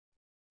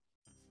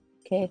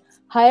Okay.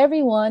 Hi,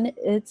 everyone.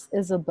 It's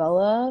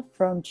Isabella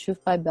from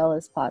Truth by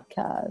Bella's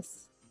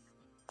podcast.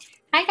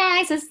 Hi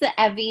guys, this is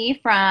Evie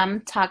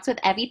from Talks with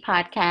Evie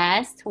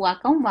podcast.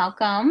 Welcome,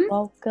 welcome.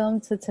 Welcome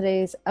to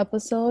today's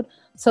episode.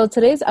 So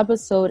today's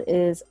episode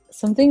is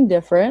something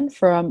different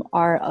from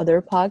our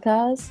other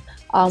podcasts.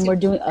 We're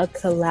doing a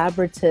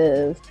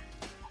collaborative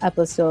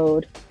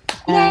episode.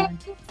 Yay!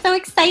 So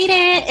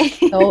excited.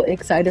 So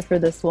excited for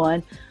this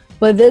one.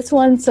 But this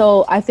one,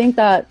 so I think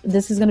that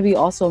this is going to be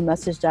also a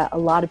message that a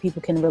lot of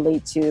people can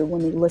relate to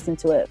when they listen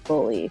to it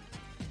fully.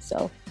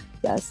 So,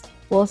 yes,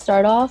 we'll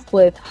start off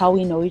with how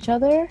we know each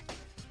other.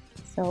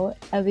 So,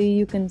 Evie,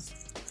 you can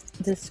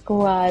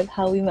describe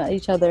how we met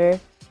each other.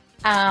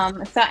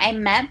 So I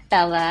met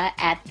Bella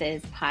at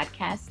this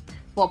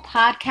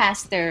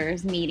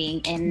podcasters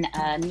meeting in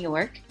New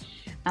York.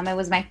 It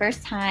was my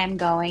first time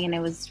going, and it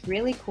was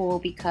really cool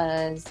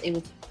because it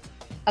was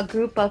a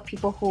group of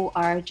people who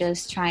are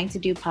just trying to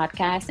do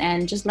podcasts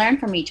and just learn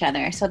from each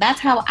other. So that's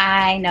how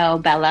I know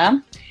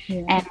Bella.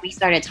 Yeah. And we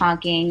started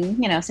talking,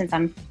 since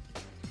I'm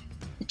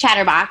a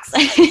chatterbox.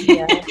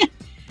 Yeah.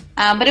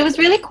 But it was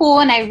really cool,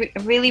 and I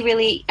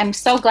really am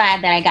so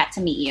glad that I got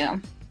to meet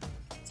you.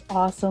 It's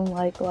awesome,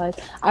 likewise.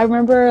 I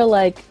remember,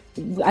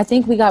 I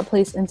think we got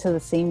placed into the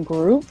same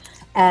group,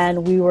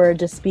 and we were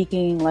just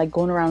speaking,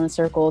 going around in a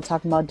circle,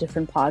 talking about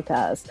different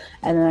podcasts.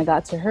 And then I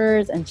got to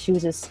hers, and she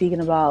was just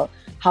speaking about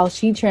how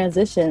she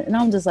transitioned. And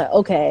I'm just like,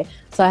 okay.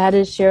 So I had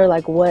to share,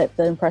 what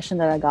the impression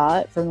that I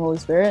got from the Holy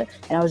Spirit.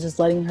 And I was just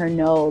letting her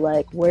know,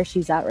 where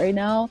she's at right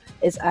now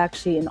is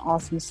actually an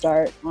awesome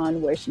start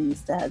on where she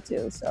needs to head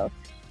to. So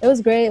it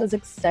was great. I was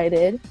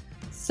excited.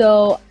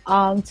 So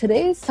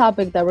today's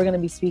topic that we're going to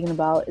be speaking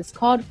about is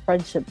called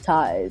friendship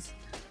ties.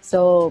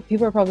 So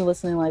people are probably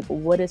listening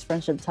what is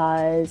friendship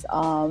ties?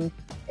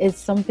 It's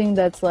something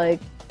that's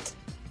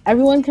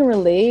everyone can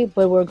relate,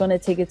 but we're going to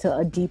take it to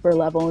a deeper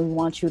level, and we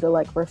want you to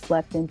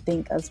reflect and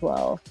think as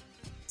well.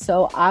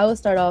 So I will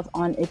start off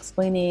on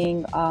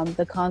explaining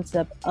the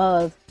concept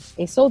of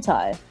a soul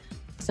tie.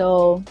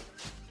 So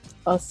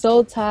a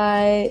soul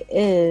tie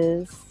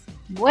is...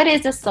 What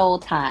is a soul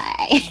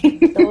tie?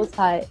 Soul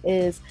tie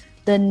is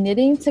the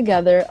knitting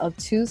together of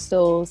two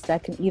souls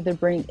that can either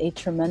bring a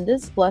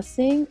tremendous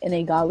blessing in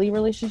a godly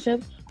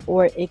relationship,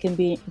 or it can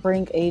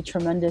bring a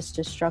tremendous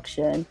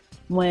destruction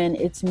when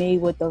it's made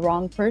with the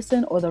wrong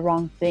person or the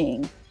wrong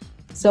thing.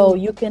 So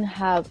you can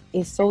have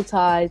a soul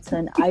tie to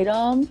an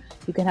item,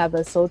 you can have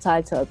a soul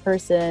tie to a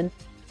person.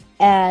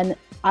 And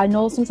I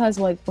know sometimes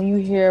when you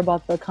hear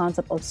about the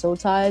concept of soul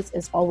ties,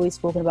 it's always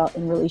spoken about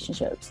in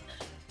relationships.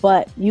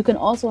 But you can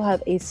also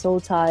have a soul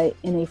tie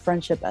in a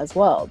friendship as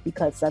well,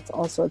 because that's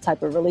also a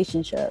type of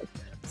relationship.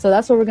 So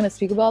that's what we're going to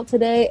speak about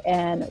today.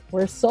 And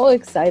we're so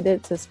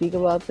excited to speak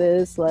about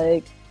this.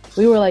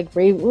 We were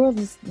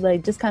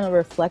just kind of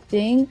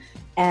reflecting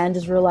and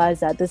just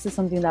realized that this is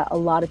something that a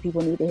lot of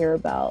people need to hear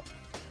about.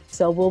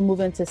 So we'll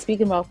move into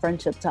speaking about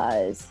friendship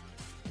ties.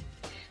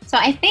 So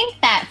I think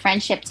that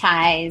friendship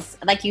ties,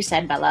 like you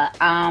said, Bella,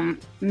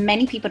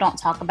 many people don't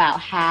talk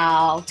about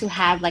how to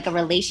have a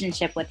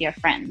relationship with your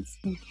friends.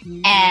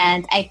 Mm-hmm.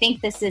 And I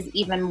think this is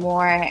even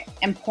more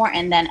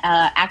important than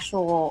an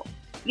actual,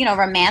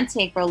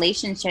 romantic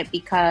relationship,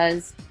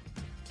 because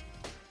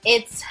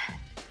it's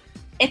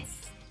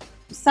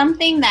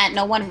something that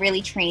no one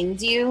really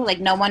trains you.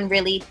 No one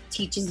really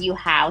teaches you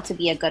how to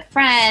be a good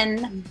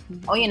friend,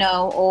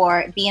 mm-hmm.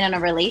 or being in a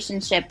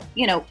relationship,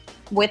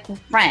 with a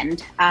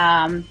friend.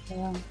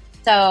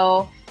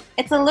 So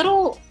it's a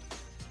little,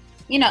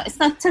 it's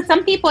not, to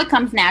some people it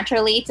comes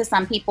naturally. To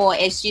some people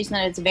it's just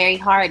it's very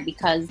hard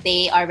because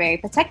they are very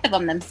protective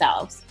of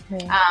themselves.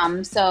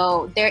 Yeah.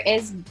 So there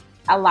is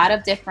a lot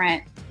of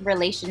different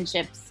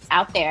relationships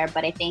out there,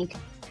 but I think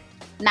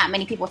not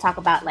many people talk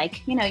about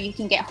you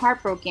can get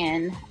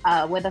heartbroken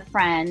with a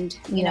friend.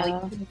 You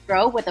can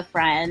grow with a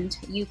friend.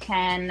 You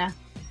can,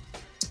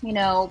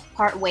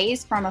 part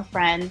ways from a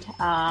friend.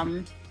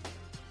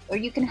 Or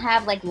you can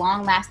have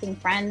long-lasting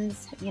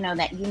friends,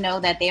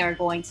 that they are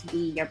going to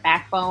be your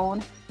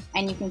backbone,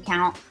 and you can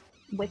count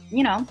with,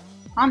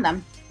 on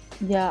them.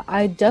 Yeah,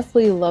 I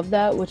definitely love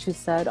that, what you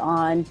said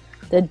on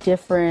the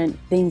different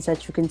things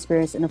that you can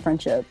experience in a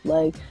friendship.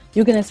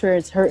 You can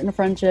experience hurt in a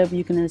friendship,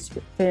 you can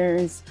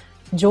experience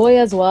joy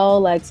as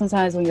well.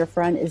 Sometimes when your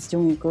friend is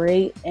doing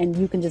great and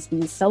you can just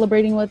be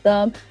celebrating with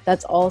them,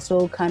 that's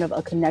also kind of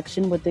a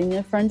connection within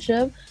your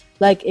friendship.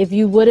 If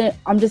you wouldn't,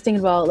 I'm just thinking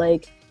about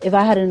if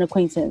I had an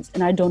acquaintance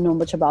and I don't know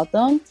much about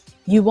them,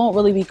 you won't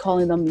really be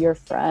calling them your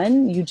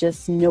friend. You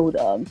just know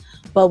them.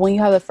 But when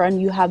you have a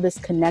friend, you have this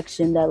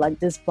connection, that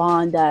this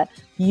bond that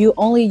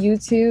only you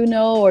two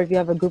know, or if you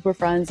have a group of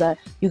friends that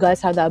you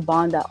guys have that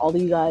bond that all of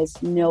you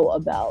guys know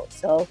about.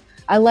 So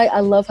I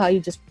love how you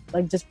just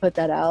put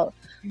that out.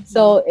 Mm-hmm.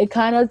 So it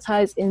kind of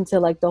ties into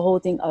the whole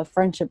thing of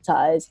friendship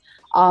ties.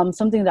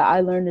 Something that I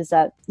learned is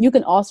that you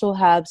can also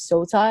have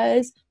soul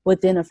ties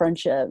within a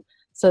friendship.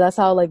 So that's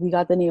how like we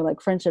got the name like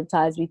friendship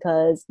ties,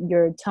 because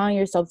you're tying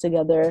yourself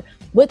together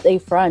with a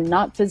friend,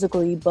 not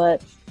physically,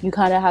 but you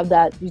kind of have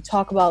that, you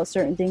talk about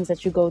certain things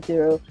that you go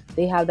through.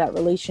 They have that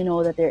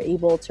relational, that they're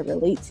able to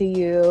relate to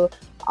you.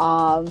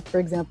 For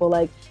example,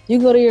 like you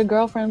go to your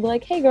girlfriend and be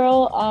like, hey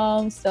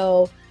girl,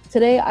 so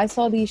today I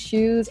saw these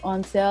shoes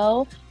on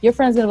sale. Your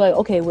friend's gonna be like,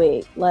 okay,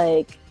 wait,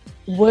 like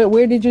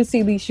where did you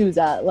see these shoes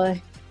at?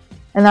 Like,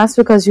 and that's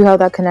because you have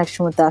that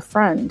connection with that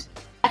friend.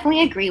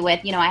 Definitely agree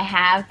with, I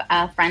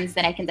have friends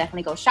that I can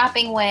definitely go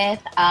shopping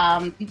with.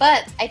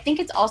 But I think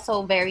it's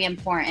also very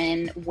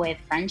important with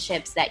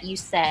friendships that you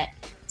set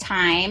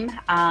time,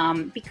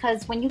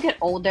 because when you get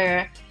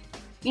older,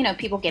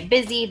 people get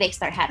busy, they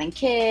start having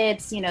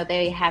kids,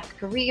 they have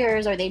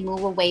careers, or they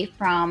move away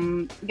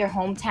from your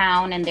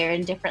hometown and they're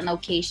in different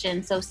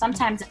locations. So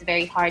sometimes it's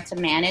very hard to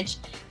manage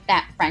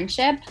that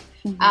friendship.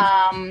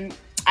 Mm-hmm.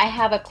 I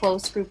have a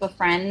close group of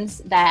friends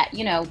that,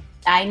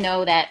 I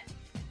know that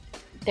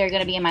they're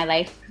going to be in my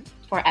life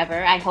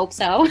forever. I hope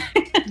so.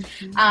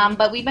 Mm-hmm.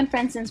 But we've been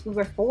friends since we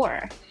were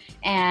 4.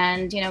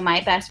 And,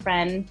 my best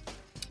friend,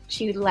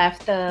 she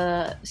left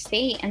the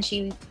state and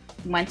she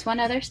went to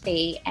another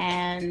state.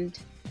 And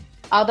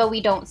although we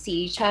don't see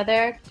each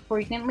other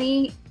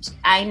frequently,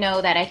 I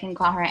know that I can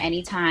call her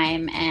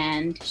anytime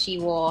and she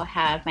will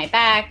have my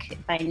back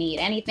if I need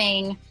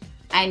anything.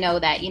 I know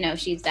that,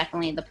 she's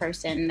definitely the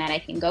person that I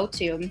can go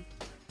to.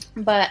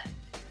 But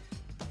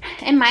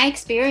in my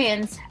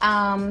experience,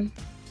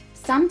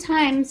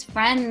 sometimes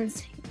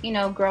friends,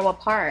 grow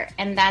apart,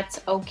 and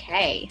that's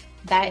okay.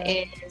 That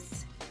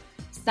is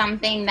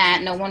something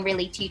that no one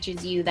really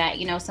teaches you, that,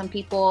 some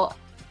people,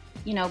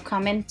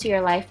 come into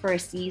your life for a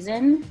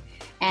season,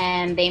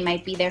 and they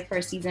might be there for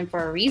a season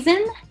for a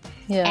reason.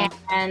 Yeah.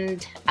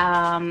 And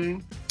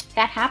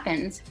that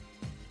happens.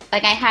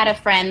 Like I had a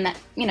friend that,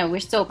 we're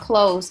still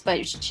close,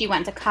 but she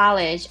went to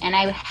college, and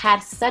I had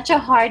such a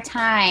hard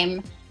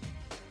time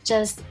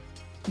just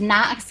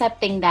not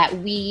accepting that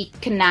we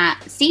could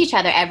not see each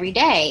other every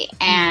day.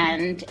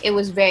 And it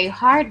was very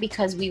hard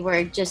because we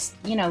were just,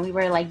 we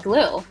were like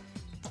glue.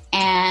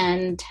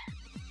 And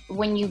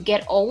when you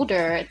get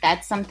older,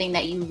 that's something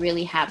that you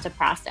really have to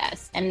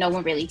process. And no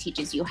one really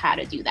teaches you how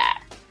to do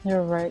that.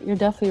 You're right. You're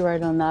definitely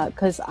right on that.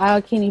 Because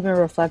I can even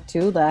reflect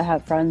too that I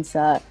have friends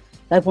that,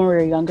 like when we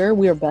were younger,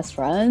 we were best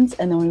friends.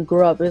 And then when we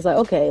grew up, it was like,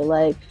 okay,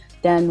 like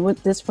then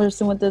this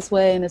person went this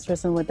way and this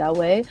person went that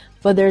way.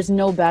 But there's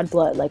no bad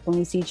blood. Like when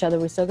we see each other,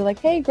 we still go like,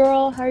 hey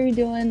girl, how are you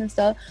doing and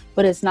stuff.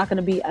 But it's not going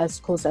to be as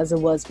close as it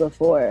was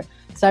before.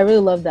 So I really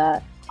love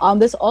that.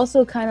 This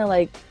also kind of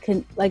like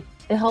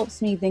it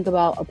helps me think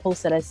about a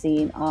post that I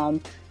seen.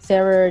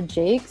 Sarah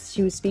Jakes,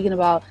 she was speaking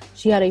about,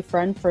 she had a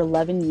friend for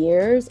 11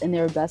 years and they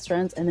were best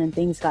friends, and then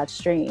things got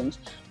strange.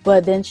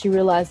 But then she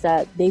realized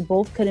that they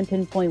both couldn't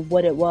pinpoint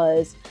what it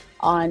was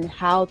on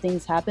how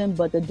things happened,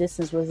 but the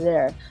distance was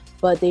there.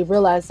 But they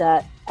realized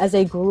that as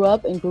they grew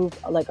up and grew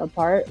like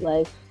apart,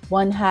 like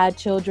one had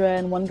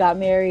children, one got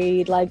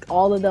married, like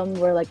all of them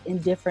were like in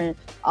different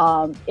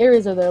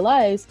areas of their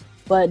lives.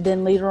 But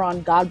then later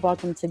on, God brought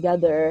them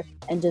together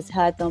and just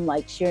had them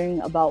like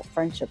sharing about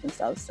friendship and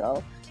stuff.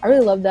 So I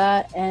really love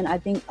that. And I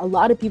think a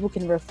lot of people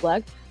can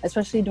reflect,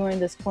 especially during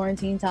this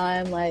quarantine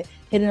time, like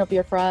hitting up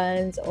your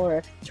friends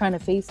or trying to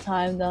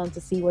FaceTime them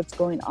to see what's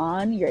going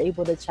on. You're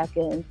able to check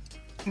in.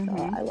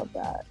 So I love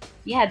that.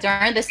 Yeah,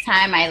 during this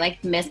time, I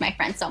like miss my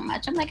friends so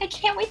much. I'm like, I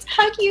can't wait to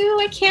hug you.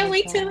 I can't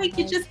wait to like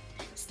to just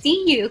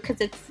see you,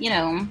 because it's,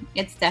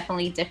 it's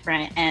definitely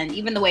different. And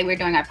even the way we're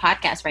doing our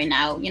podcast right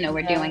now,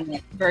 we're doing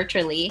it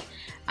virtually.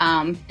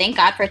 Thank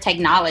God for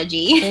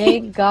technology.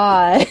 Thank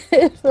God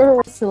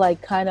for us to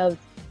like kind of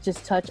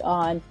just touch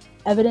on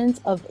evidence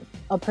of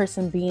a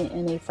person being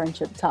in a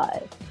friendship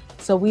tie.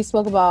 So we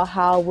spoke about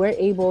how we're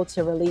able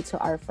to relate to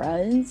our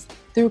friends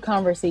through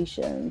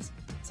conversations.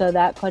 So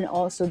that can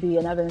also be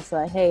an evidence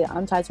that, hey,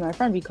 I'm tied to my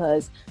friend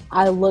because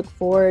I look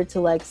forward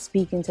to like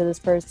speaking to this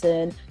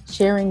person,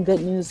 sharing good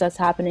news that's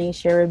happening,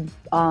 sharing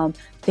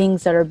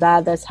things that are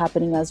bad that's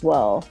happening as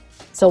well.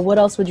 So what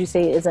else would you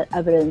say is an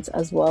evidence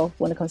as well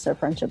when it comes to a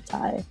friendship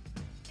tie?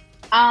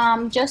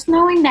 Just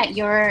knowing that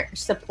you're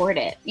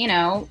supported,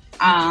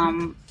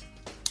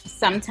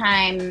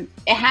 sometimes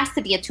it has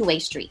to be a two-way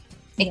street.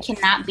 It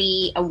cannot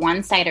be a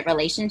one-sided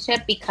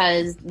relationship,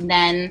 because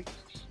then,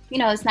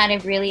 it's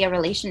not really a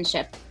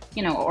relationship,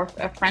 or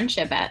a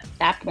friendship at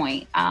that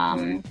point.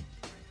 And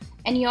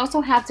you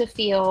also have to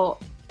feel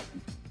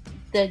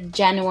the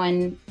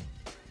genuine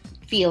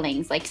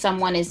feelings, like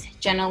someone is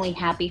genuinely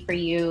happy for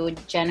you,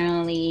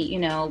 genuinely,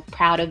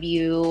 proud of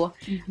you.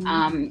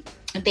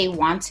 They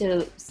want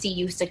to see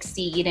you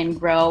succeed and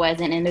grow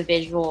as an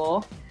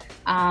individual.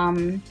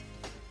 And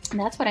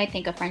that's what I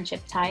think a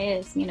friendship tie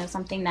is,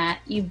 something that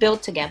you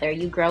build together,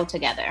 you grow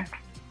together.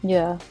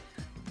 Yeah.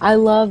 I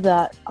love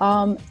that.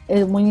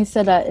 When you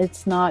said that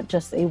it's not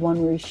just a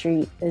one-way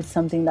street, it's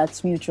something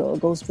that's mutual. It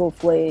goes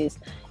both ways.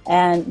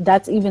 And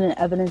that's even an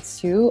evidence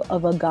too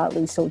of a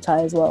godly soul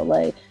tie as well.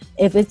 Like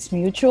if it's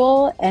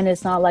mutual and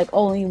it's not like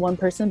only one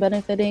person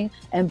benefiting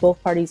and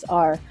both parties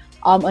are,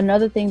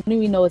 Another thing,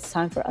 we know it's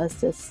time for us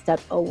to step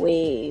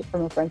away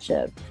from a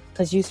friendship,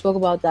 because you spoke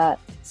about that.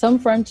 Some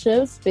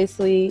friendships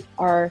basically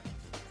are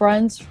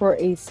friends for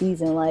a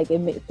season. Like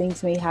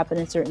things may happen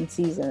in certain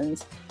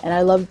seasons. And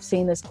I love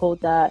seeing this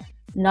quote that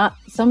not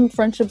some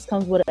friendships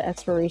comes with an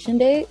expiration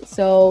date.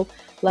 So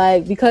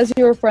like, because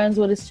you were friends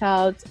with this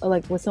child,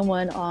 like with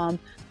someone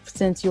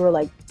since you were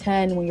like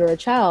 10 when you were a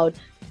child,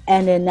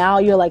 and then now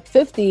you're like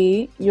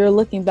 50, you're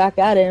looking back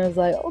at it and it's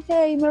like,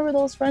 okay, remember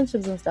those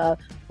friendships and stuff.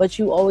 But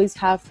you always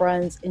have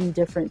friends in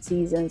different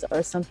seasons,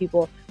 or some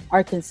people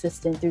are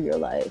consistent through your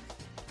life.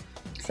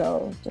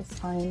 So just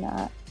tying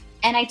that.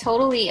 And I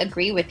totally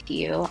agree with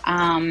you.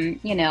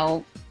 You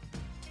know,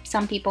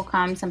 some people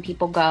come, some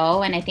people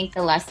go. And I think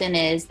the lesson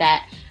is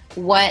that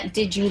what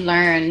did you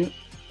learn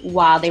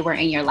while they were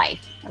in your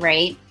life,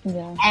 right?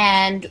 Yeah.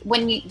 And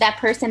when that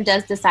person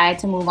does decide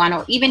to move on,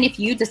 or even if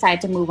you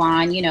decide to move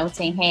on, you know,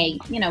 saying, hey,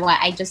 you know what,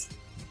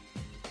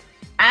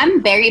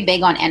 I'm very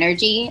big on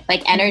energy.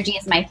 Like, energy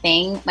is my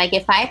thing. Like,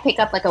 if I pick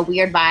up like a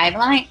weird vibe, I'm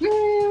like,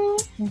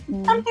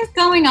 something's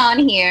going on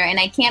here, and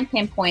I can't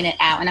pinpoint it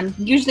out. And I'm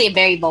usually a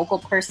very vocal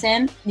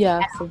person.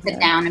 Yeah. I'll sit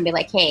down and be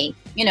like, hey,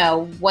 you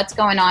know, what's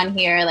going on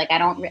here? Like, I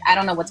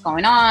don't know what's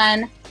going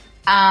on.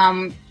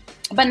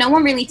 But no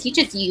one really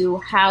teaches you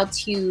how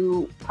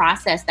to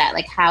process that,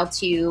 like how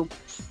to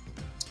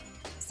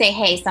say,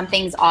 hey,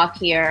 something's off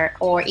here.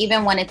 Or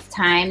even when it's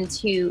time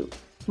to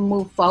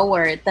move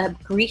forward, the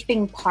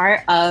grieving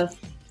part of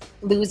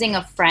losing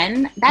a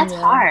friend, that's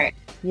hard.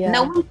 Yeah.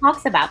 No one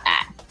talks about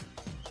that.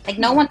 Like,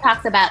 no one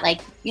talks about,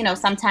 like, you know,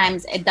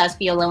 sometimes it does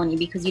feel lonely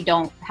because you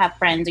don't have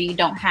friends, or you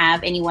don't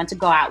have anyone to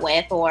go out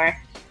with, or,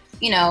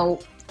 you know,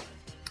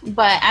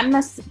 but I'm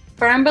a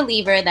firm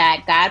believer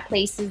that God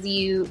places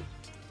you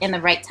in the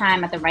right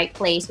time, at the right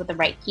place, with the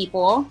right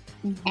people.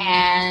 Mm-hmm.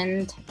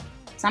 And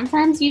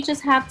sometimes you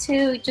just have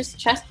to just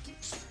trust,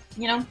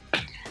 you know,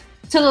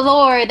 to the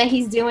Lord that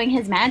He's doing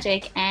His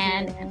magic.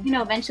 And, you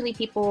know, eventually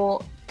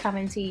people come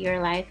into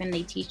your life and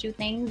they teach you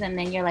things. And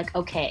then you're like,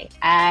 okay,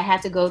 I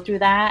had to go through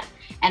that.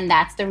 And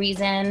that's the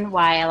reason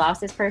why I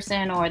lost this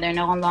person, or they're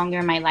no longer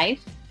in my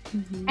life.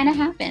 Mm-hmm. And it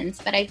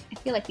happens. But I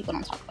feel like people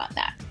don't talk about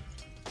that.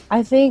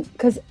 I think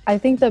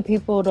that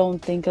people don't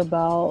think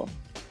about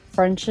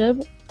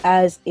friendship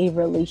as a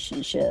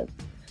relationship.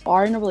 You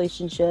are in a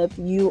relationship,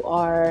 you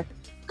are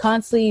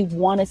constantly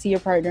want to see your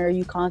partner,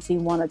 you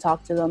constantly want to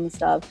talk to them and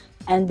stuff.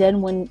 And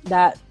then when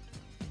that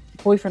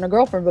boyfriend or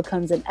girlfriend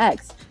becomes an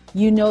ex,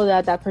 you know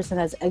that that person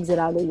has exited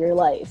out of your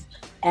life,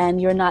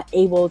 and you're not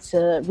able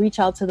to reach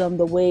out to them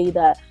the way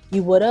that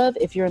you would have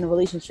if you're in a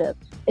relationship.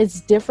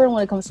 It's different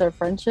when it comes to a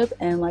friendship,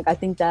 and like I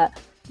think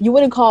that you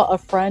wouldn't call a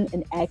friend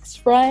an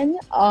ex-friend.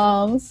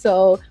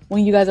 So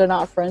when you guys are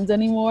not friends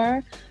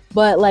anymore.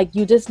 But like,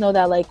 you just know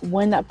that like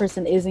when that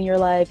person is in your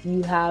life,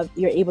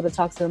 you're able to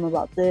talk to them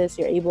about this,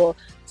 you're able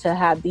to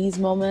have these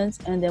moments.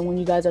 And then when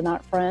you guys are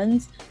not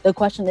friends, the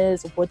question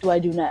is, what do I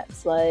do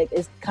next? Like,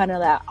 it's kind of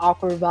that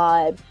awkward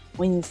vibe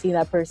when you see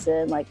that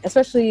person, like,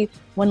 especially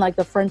when like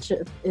the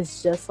friendship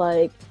is just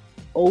like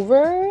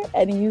over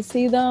and you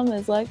see them,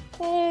 it's like,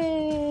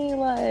 hey,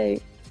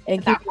 like, and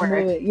it's keep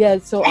awkward. moving. Yeah,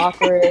 it's so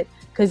awkward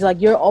because like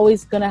you're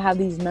always gonna have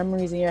these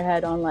memories in your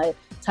head on like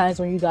times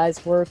when you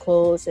guys were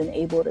close and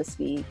able to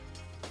speak.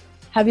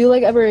 Have you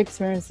like ever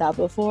experienced that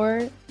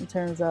before in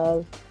terms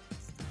of?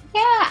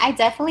 Yeah, I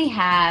definitely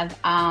have.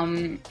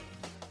 I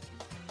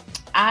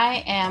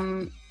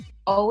am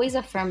always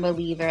a firm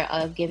believer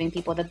of giving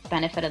people the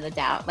benefit of the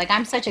doubt. Like,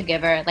 I'm such a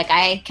giver. Like,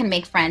 I can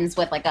make friends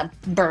with like a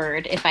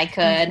bird if I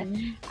could.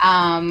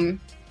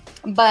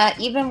 Mm-hmm. But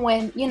even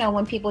when, you know,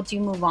 when people do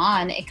move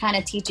on, it kind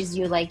of teaches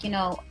you like, you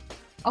know,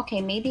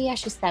 okay, maybe I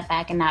should step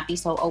back and not be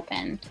so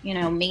open. You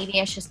know,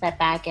 maybe I should step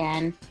back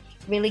and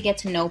really get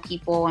to know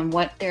people and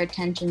what their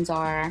intentions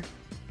are.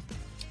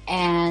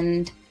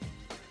 And,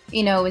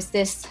 you know, is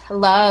this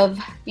love,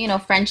 you know,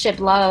 friendship,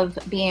 love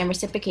being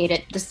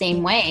reciprocated the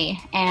same way?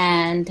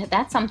 And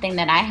that's something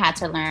that I had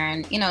to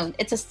learn. You know,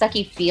 it's a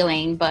sucky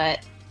feeling,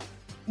 but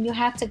you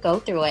have to go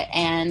through it.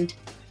 And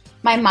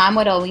my mom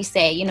would always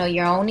say, you know,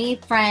 your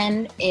only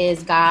friend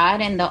is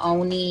God, and the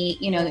only,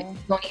 you know, you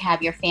only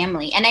have your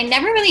family. And I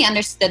never really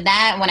understood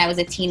that when I was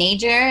a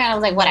teenager. I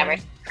was like, whatever,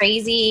 she's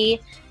crazy.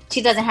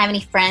 She doesn't have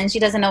any friends. She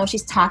doesn't know what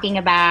she's talking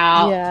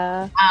about.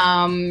 Yeah.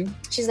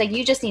 She's like,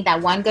 you just need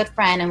that one good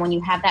friend. And when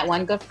you have that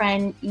one good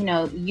friend, you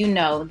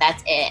know,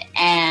 that's it.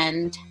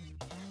 And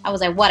I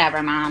was like,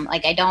 whatever, Mom.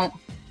 Like, I don't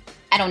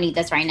need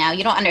this right now.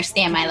 You don't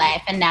understand my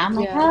life. And now I'm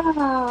like,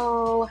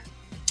 oh,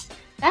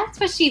 that's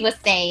what she was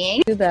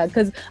saying. Do that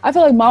because I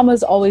feel like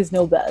mamas always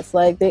know best.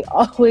 Like, they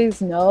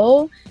always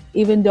know,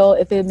 even though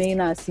if it may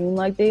not seem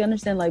like they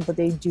understand, like, but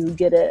they do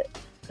get it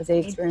because they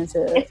experience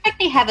it. It's like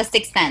they have a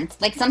sixth sense.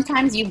 Like,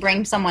 sometimes you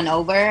bring someone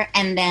over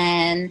and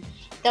then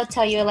they'll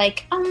tell you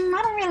like, I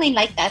don't really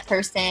like that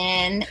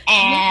person,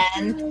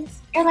 and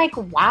you're like,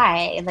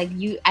 why? Like,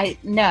 I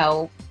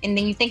know. And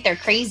then you think they're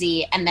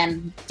crazy, and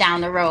then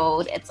down the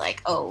road, it's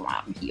like, oh,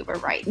 Mom, you were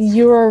right.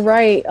 You were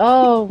right.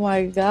 Oh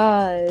my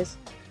gosh.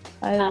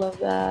 I love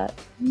that.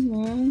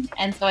 Mm-hmm.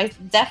 And so I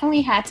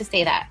definitely had to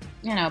say that.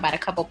 about a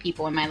couple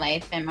people in my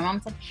life, and my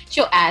mom's like,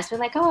 she'll ask, we're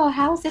like, oh,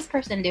 how's this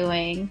person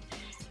doing?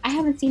 I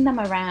haven't seen them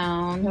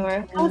around,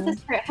 or how's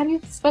this? Have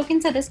you spoken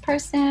to this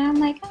person? I'm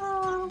like,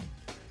 oh,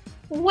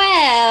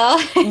 well.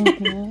 So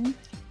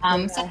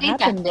I think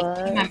definitely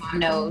my mom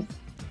knows,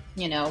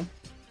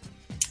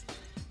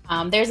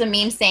 there's a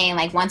meme saying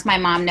like, once my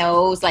mom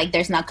knows, like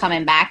there's not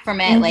coming back from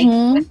it. Like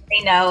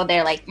they know,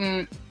 they're like,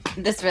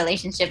 this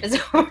relationship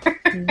is over.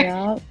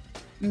 Yeah.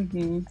 I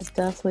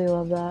definitely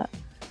love that.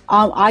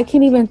 I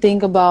can't even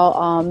think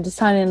about just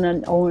tying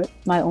in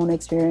my own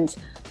experience.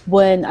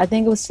 When I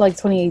think it was like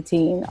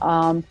 2018,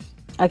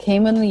 I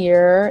came in the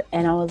year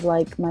and I was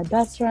like, my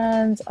best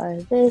friends are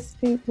this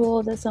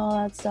people, this and all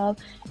that stuff.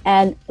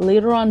 And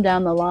later on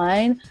down the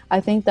line,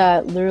 I think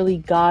that literally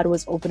God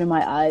was opening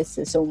my eyes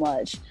to so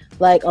much.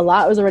 Like a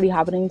lot was already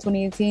happening in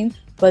 2018.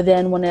 But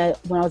then when I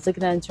was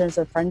looking at it in terms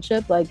of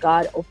friendship, like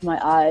God opened my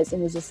eyes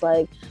and was just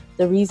like,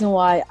 the reason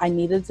why I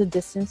needed to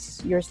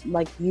distance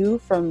you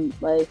from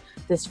like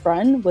this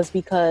friend was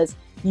because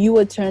you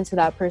would turn to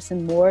that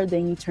person more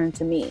than you turn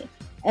to me.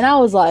 And I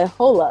was like,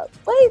 hold up,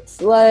 wait,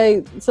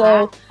 like,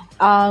 so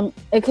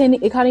it kind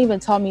of even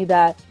taught me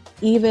that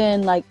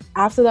even like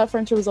after that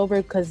friendship was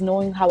over, because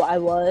knowing how I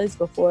was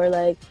before,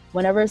 like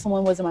whenever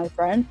someone wasn't my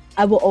friend,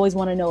 I will always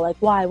want to know like,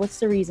 why, what's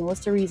the reason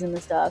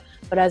and stuff.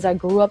 But as I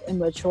grew up and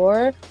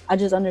mature, I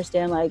just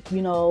understand like,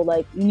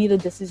 like you need to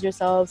distance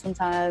yourself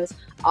sometimes.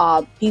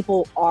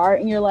 People are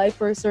in your life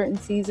for a certain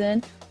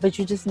season, but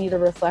you just need to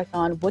reflect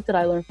on, what did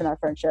I learn from that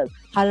friendship?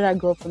 How did I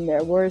grow from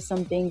there? What are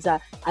some things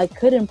that I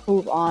could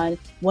improve on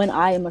when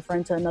I am a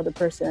friend to another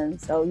person?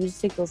 So you just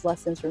take those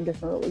lessons from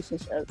different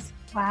relationships.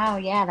 Wow,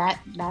 yeah,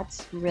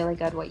 that's really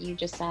good what you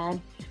just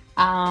said.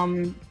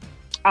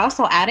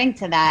 Also adding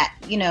to that,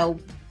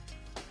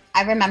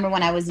 I remember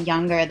when I was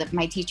younger that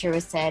my teacher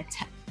said,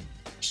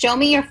 show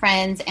me your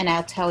friends and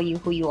I'll tell you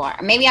who you are.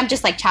 Maybe I'm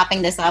just like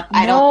chopping this up.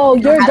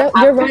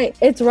 You're right.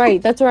 It's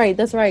right. That's right.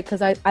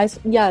 Because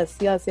yes.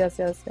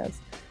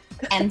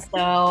 And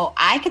so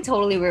I could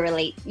totally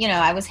relate.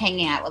 I was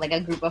hanging out with like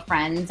a group of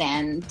friends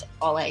and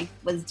all I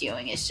was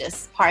doing is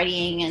just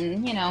partying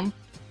and,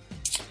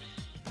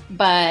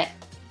 but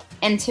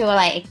until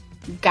I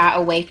got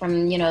away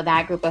from,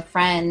 that group of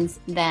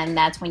friends, then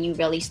that's when you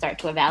really start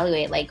to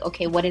evaluate like,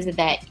 okay, what is it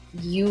that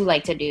you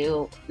like to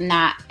do?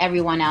 Not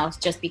everyone else,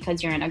 just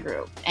because you're in a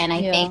group. And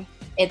I think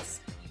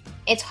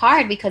it's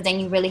hard because then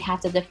you really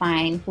have to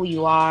define who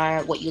you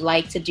are, what you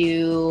like to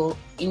do,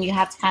 and you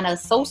have to kind of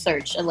soul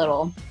search a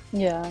little.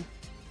 Yeah.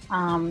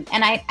 And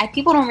I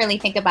people don't really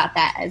think about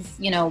that as,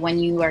 when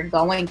you are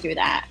going through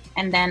that.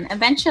 And then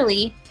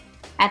eventually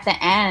at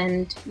the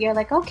end, you're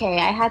like, okay,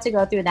 I had to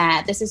go through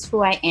that. This is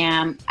who I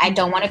am. I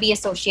don't want to be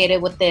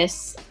associated with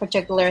this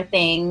particular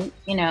thing,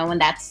 and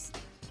that's,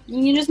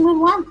 you just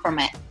move on from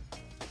it.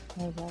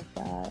 I love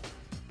that.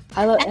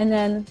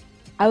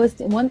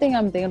 One thing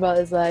I'm thinking about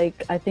is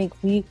like, I think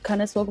we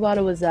kind of spoke about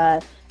it, was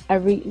that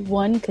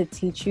everyone could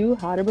teach you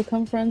how to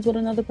become friends with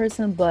another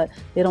person, but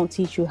they don't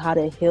teach you how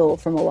to heal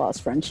from a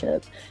lost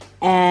friendship.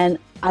 And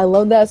I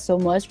love that so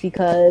much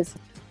because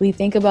we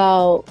think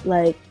about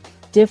like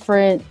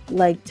different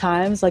like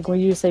times, like when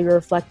you say you're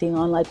reflecting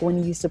on like when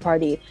you used to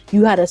party,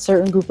 you had a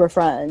certain group of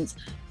friends,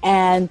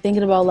 and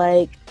thinking about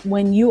like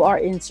when you are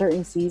in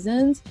certain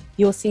seasons,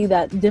 you'll see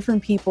that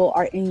different people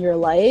are in your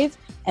life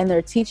and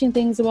they're teaching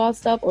things about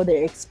stuff, or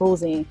they're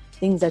exposing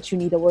things that you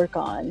need to work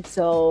on.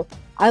 So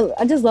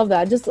I just love that.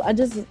 I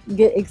just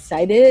get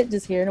excited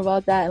just hearing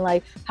about that, and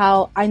like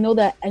how I know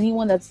that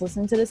anyone that's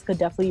listening to this could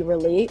definitely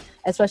relate,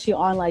 especially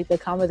on like the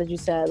comment that you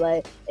said,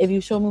 like if you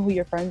show me who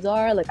your friends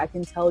are, like I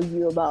can tell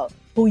you about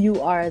who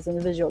you are as an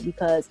individual,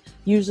 because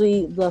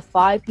usually the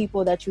 5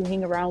 people that you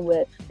hang around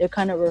with, they're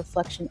kind of a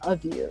reflection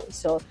of you.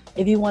 So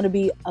if you want to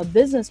be a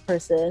business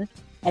person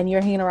and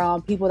you're hanging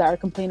around people that are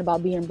complaining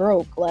about being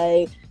broke,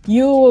 like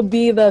you will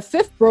be the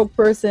 5th broke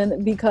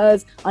person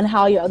because on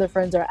how your other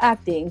friends are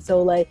acting.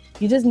 So like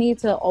you just need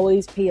to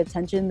always pay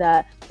attention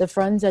that the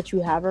friends that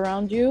you have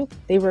around you,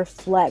 they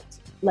reflect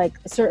like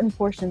certain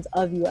portions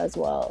of you as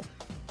well.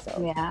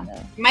 So yeah.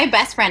 My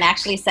best friend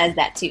actually says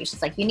that too.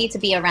 She's like, you need to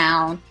be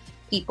around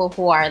people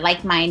who are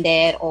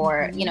like-minded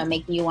or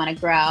making you want to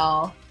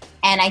grow.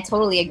 And I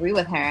totally agree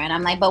with her. And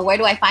I'm like, but where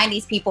do I find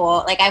these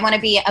people? Like, I want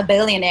to be a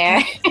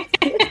billionaire.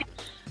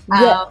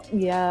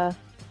 Yeah.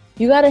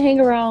 You got to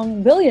hang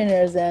around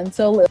billionaires then.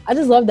 So I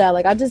just love that.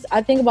 Like,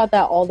 I think about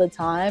that all the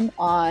time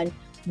on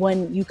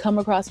when you come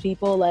across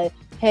people like,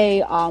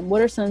 hey,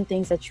 what are some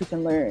things that you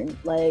can learn?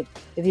 Like,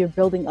 if you're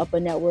building up a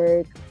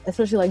network,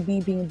 especially like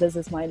being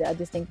business-minded, I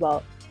just think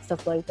about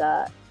stuff like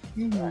that.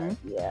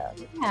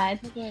 I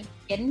think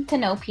getting to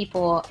know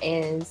people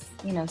is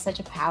such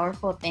a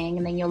powerful thing,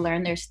 and then you'll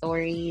learn their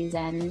stories,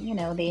 and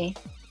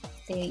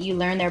you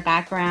learn their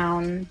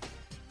background.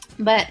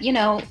 But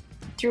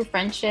through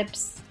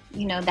friendships,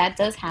 that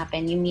does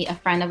happen. You meet a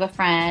friend of a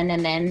friend,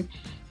 and then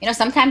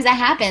sometimes that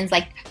happens,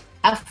 like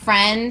a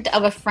friend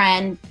of a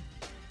friend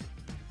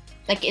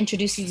like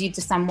introduces you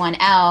to someone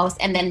else,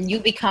 and then you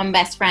become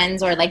best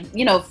friends, or like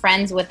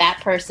friends with that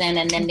person,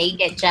 and then they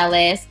get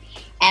jealous.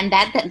 And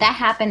that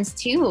happens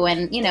too.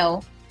 And,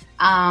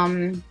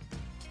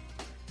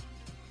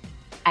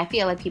 I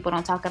feel like people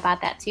don't talk about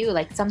that too.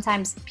 Like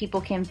sometimes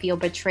people can feel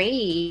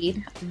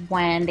betrayed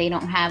when they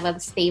don't have a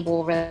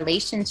stable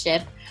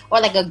relationship or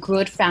like a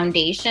good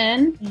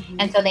foundation. Mm-hmm.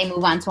 And so they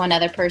move on to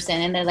another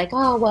person and they're like,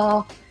 oh,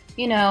 well,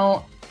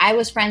 I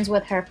was friends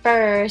with her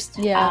first.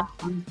 Yeah.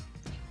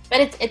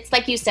 But it's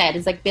like you said,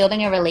 it's like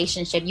building a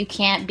relationship. You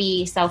can't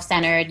be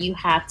self-centered. You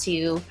have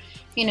to,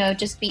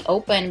 just be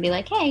open and be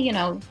like, hey,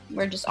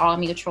 we're just all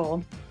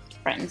mutual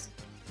friends.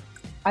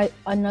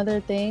 Another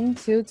thing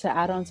too, to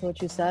add on to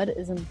what you said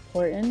is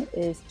important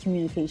is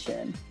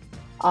communication.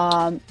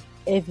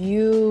 If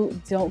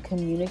you don't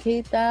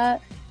communicate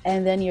that,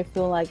 and then you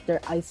feel like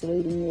they're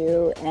isolating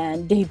you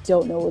and they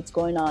don't know what's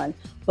going on.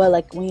 But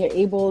like when you're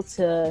able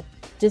to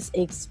just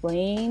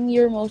explain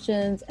your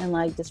emotions and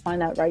like just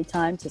find that right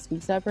time to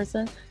speak to that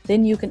person,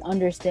 then you can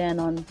understand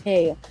on,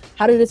 hey,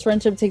 how did this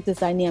friendship take this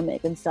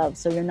dynamic and stuff,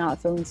 so you're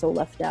not feeling so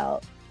left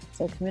out.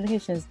 So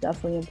communication is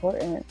definitely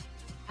important.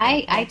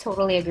 I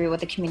totally agree with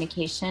the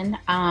communication,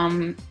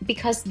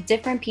 because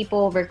different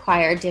people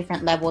require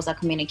different levels of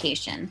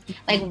communication.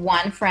 Like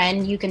one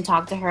friend, you can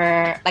talk to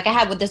her, like I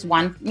had with this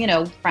one,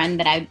 friend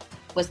that I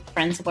was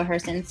friends with her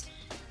since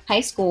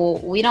high school.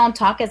 We don't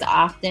talk as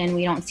often,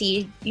 we don't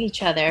see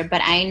each other,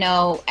 but I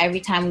know every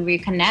time we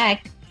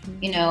reconnect,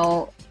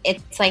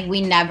 it's like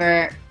we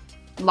never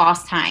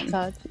lost time.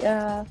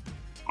 Yeah.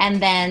 And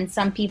then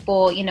some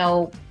people,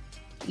 you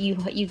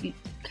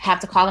have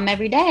to call them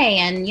every day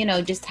and,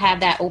 just have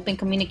that open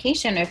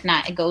communication, or if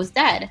not, it goes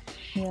dead.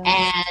 Yeah.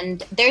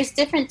 And there's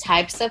different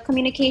types of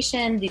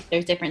communication.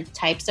 There's different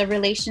types of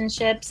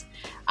relationships.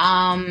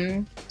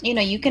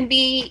 You can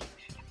be,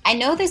 I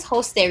know this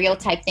whole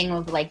stereotype thing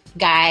of like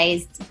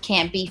guys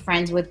can't be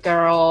friends with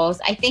girls.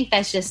 I think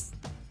that's just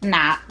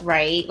not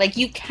right. Like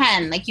you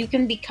can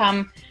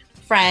become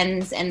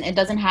friends and it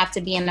doesn't have to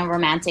be in a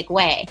romantic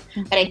way.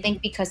 Mm-hmm. But I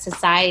think because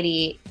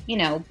society,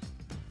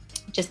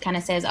 just kind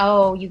of says,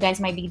 oh, you guys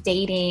might be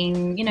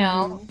dating,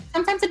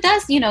 sometimes it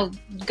does,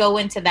 go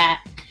into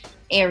that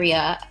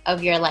area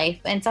of your life.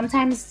 And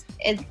sometimes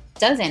it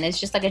doesn't. It's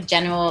just like a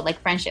general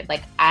like friendship.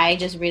 Like, I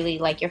just really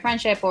like your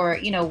friendship, or,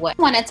 what.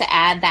 I wanted to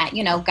add that,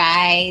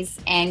 guys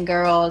and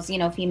girls,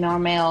 female or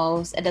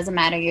males, it doesn't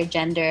matter your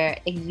gender,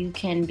 you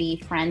can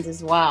be friends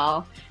as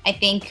well. I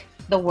think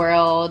the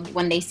world,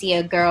 when they see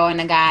a girl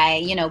and a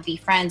guy, be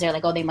friends, they're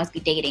like, oh, they must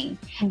be dating.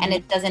 Mm-hmm. And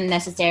it doesn't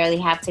necessarily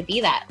have to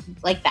be that.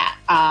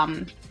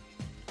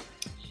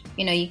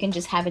 You can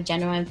just have a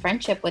genuine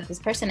friendship with this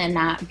person and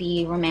not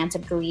be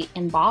romantically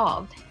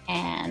involved.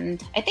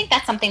 And I think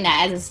that's something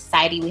that as a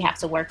society we have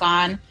to work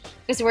on,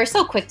 because we're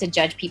so quick to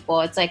judge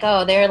people. It's like,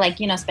 oh, they're like,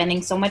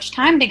 spending so much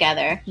time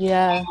together.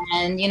 Yeah.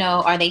 And,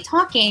 are they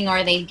talking, or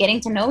are they getting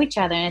to know each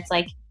other? And it's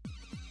like,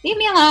 leave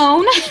me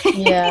alone.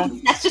 Yeah.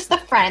 That's just a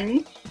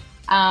friend.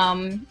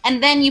 And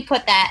then you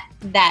put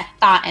that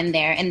thought in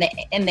there in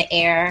the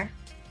air,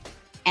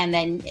 and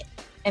then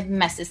it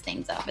messes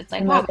things up. It's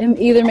like, wow. It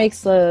either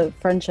makes the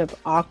friendship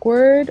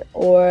awkward,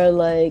 or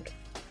like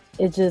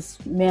it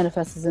just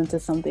manifests into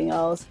something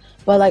else.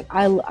 But like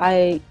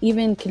I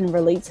even can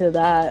relate to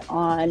that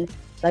on,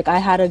 like, I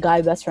had a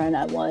guy best friend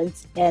at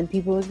once, and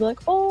people was like,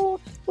 oh,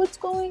 what's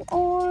going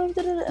on?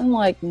 And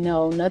like,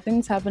 no,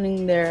 nothing's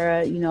happening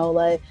there.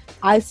 Like,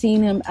 I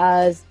seen him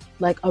as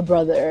like a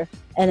brother,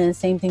 and then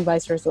same thing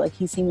vice versa. Like,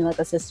 he seen me like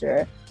a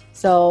sister.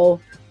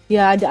 So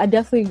yeah, I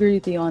definitely agree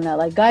with you on that.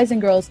 Like, guys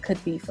and girls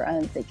could be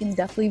friends. They can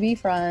definitely be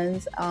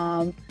friends.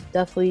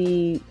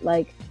 Definitely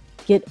like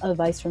get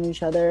advice from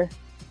each other.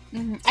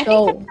 Mm-hmm. I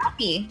think that's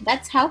healthy.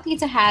 That's healthy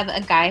to have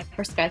a guy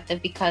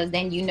perspective, because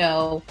then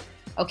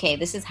okay,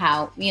 this is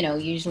how,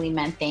 usually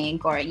men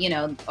think, or,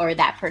 or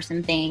that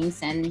person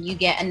thinks, and you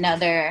get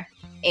another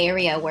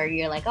area where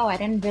you're like, oh, I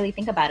didn't really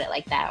think about it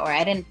like that, or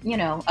I didn't,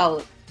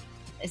 oh,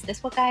 is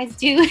this what guys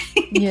do?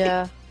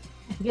 Yeah.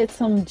 Get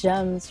some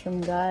gems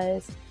from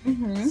guys.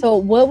 Mm-hmm. So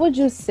what would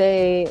you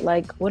say,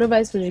 like, what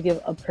advice would you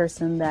give a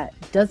person that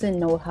doesn't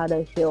know how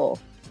to heal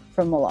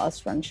from a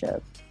lost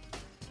friendship?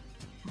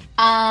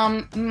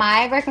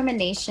 My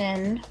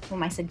recommendation, or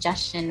my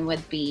suggestion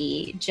would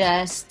be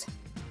just,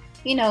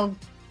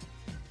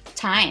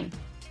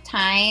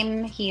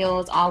 time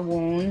heals all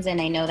wounds. And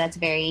I know that's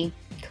very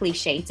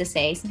cliche to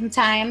say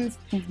sometimes.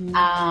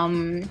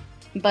 Mm-hmm.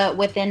 But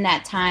within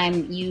that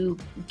time, you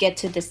get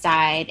to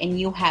decide, and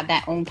you have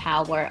that own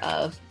power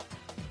of,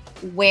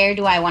 where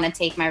do I want to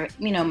take my,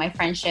 my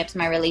friendships,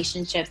 my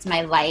relationships,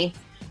 my life?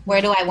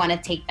 Where do I want to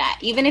take that?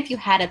 Even if you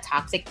had a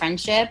toxic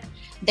friendship,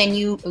 then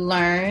you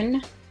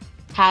learn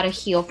how to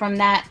heal from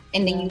that.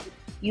 And then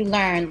you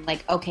learn,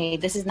 like, okay,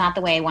 this is not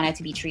the way I want it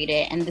to be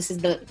treated. And this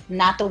is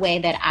not the way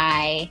that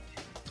I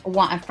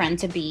want a friend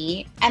to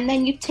be. And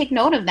then you take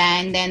note of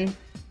that. And then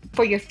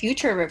for your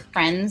future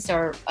friends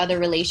or other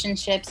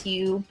relationships,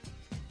 you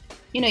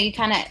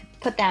kind of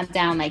put that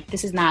down, like,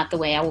 this is not the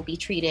way I will be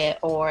treated,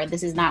 or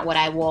this is not what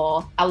I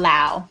will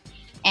allow.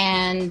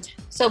 And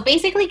so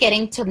basically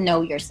getting to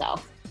know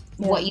yourself,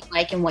 what you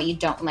like and what you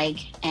don't like,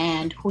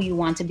 and who you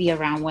want to be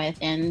around with.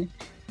 And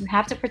You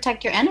have to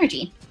protect your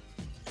energy.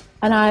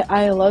 And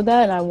I love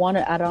that, and I want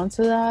to add on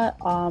to that.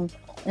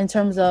 In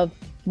terms of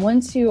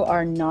once you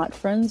are not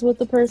friends with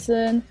the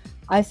person,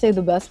 I say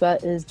the best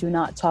bet is do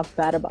not talk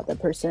bad about the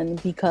person,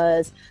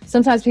 because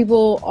sometimes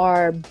people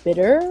are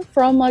bitter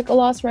from like a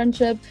lost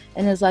friendship,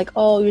 and it's like,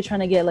 oh, you're trying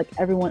to get like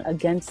everyone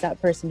against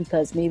that person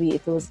because maybe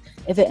if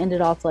it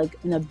ended off like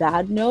in a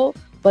bad note.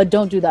 But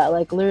don't do that.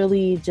 Like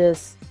literally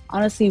just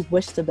honestly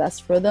wish the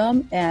best for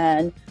them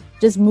and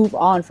just move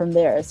on from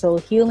there. So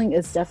healing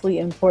is definitely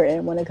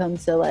important when it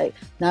comes to like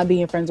not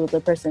being friends with the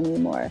person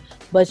anymore.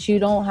 But you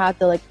don't have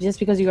to like, just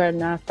because you are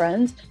not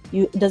friends,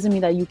 it doesn't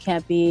mean that you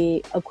can't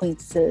be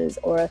acquaintances,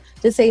 or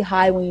just say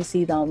hi when you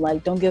see them.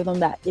 Like don't give them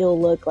that ill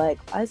look like,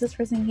 why is this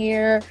person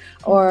here?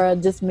 Or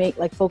just make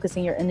like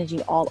focusing your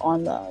energy all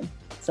on them.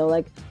 So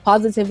like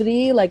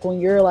positivity, like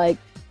when you're like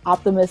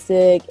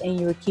optimistic and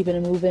you're keeping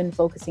it moving,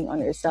 focusing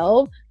on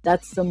yourself,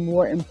 that's the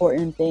more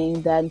important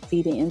thing than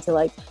feeding into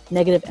like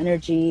negative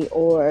energy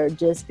or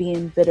just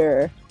being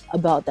bitter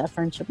about that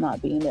friendship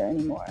not being there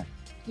anymore.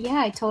 Yeah,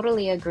 I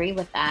totally agree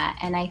with that.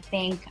 And I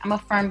think I'm a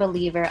firm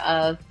believer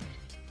of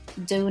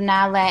do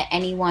not let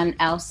anyone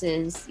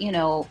else's,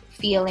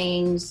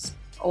 feelings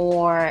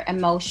or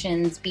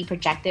emotions be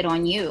projected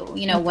on you.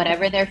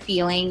 Whatever they're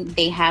feeling,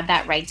 they have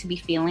that right to be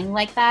feeling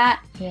like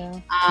that. Yeah.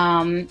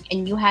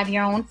 And you have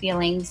your own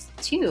feelings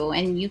too.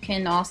 And you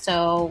can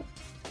also,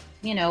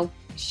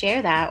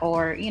 share that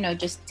or,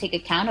 just take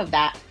account of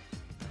that.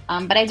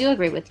 But I do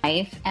agree with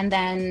life. And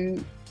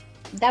then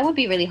that would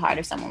be really hard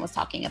if someone was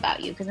talking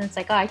about you, because it's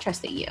like, oh, I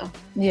trusted you.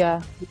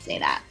 Yeah. You'd say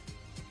that.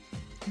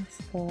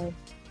 That's good.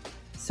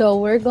 So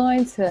we're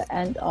going to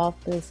end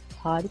off this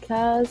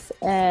podcast,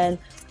 and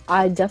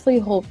I definitely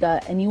hope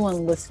that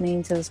anyone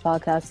listening to this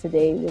podcast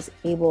today was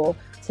able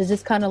to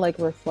just kind of like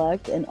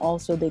reflect, and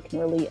also they can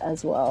relate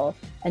as well.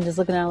 And just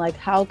looking at like,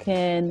 how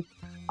can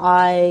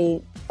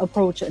I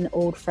approach an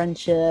old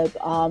friendship,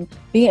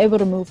 being able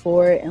to move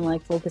forward and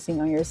like focusing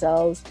on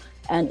yourselves.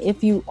 And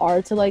if you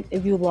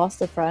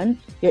lost a friend,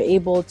 you're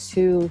able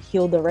to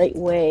heal the right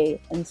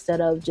way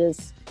instead of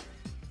just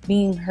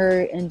being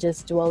hurt and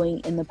just dwelling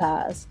in the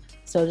past.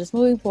 So just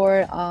moving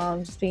forward,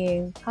 just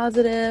being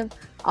positive,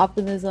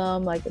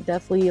 optimism, like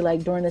definitely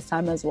like during this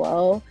time as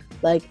well.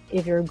 Like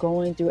if you're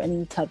going through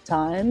any tough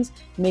times,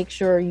 make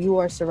sure you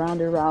are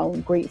surrounded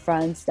around great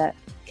friends that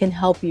can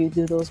help you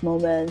through those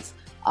moments.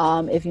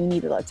 If you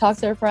need to like talk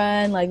to a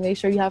friend, like make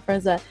sure you have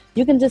friends that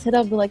you can just hit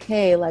up, be like,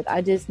 hey, like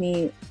I just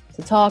need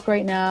to talk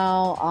right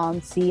now,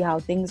 see how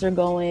things are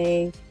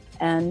going,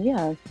 and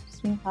yeah,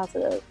 just being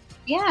positive.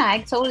 Yeah, I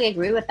totally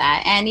agree with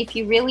that. And if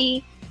you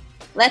really,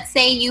 let's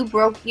say you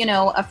broke,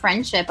 a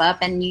friendship up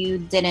and you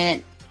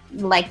didn't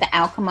like the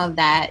outcome of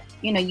that,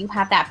 you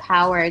have that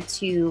power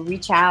to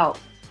reach out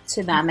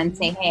to them and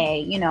say,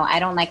 hey, I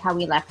don't like how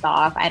we left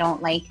off. I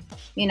don't like,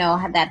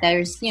 that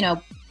there's,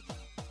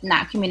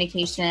 not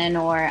communication,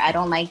 or I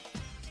don't like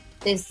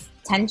this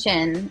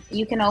tension.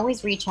 You can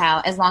always reach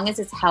out as long as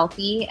it's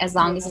healthy, as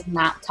long as it's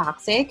not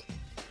toxic.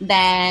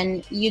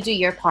 Then you do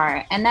your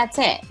part, and that's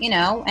it,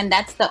 and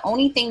that's the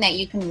only thing that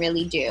you can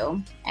really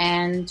do.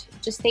 And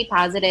just stay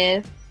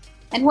positive,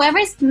 and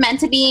whoever's meant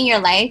to be in your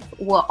life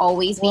will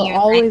always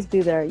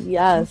be there.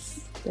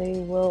 Yes, they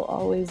will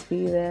always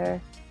be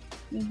there.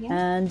 Yeah.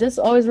 And just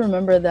always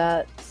remember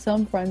that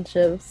some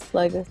friendships,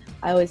 like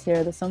I always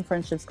hear that some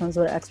friendships comes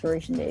with an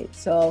expiration date.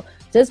 So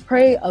just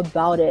pray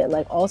about it.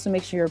 Like also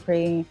make sure you're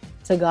praying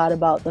to God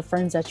about the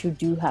friends that you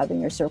do have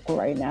in your circle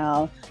right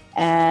now,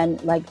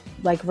 and like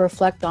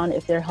reflect on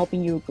if they're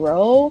helping you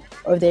grow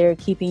or they're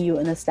keeping you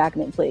in a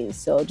stagnant place.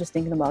 So just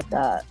thinking about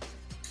that.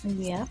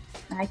 Yeah,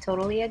 I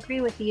totally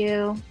agree with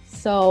you.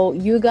 So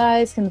you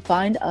guys can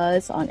find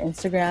us on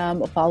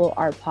Instagram, follow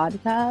our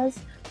podcast.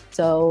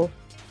 So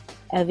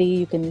Evie,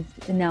 you can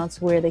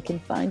announce where they can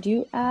find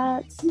you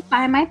at.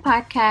 Find my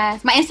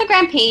podcast. My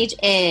Instagram page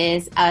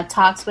is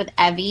Talks with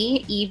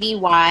Evie,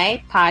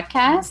 EVY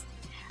podcast.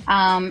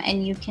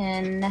 And you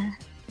can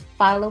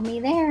follow me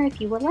there if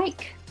you would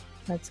like.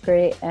 That's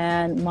great.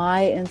 And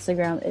my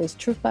Instagram is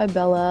Truth by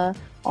Bella,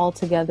 all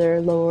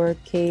together,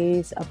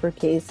 lowercase,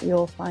 uppercase,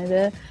 you'll find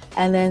it.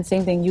 And then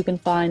same thing, you can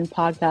find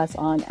podcasts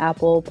on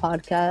Apple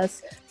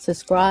Podcasts.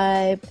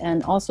 Subscribe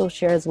and also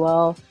share as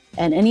well.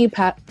 And a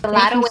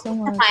lot of ways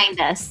to find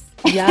us.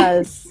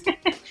 Yes.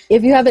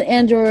 If you have an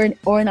Android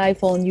or an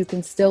iPhone, you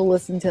can still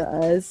listen to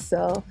us.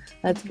 So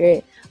that's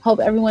great.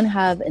 Hope everyone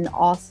have an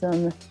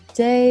awesome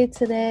day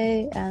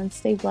today and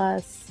stay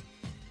blessed.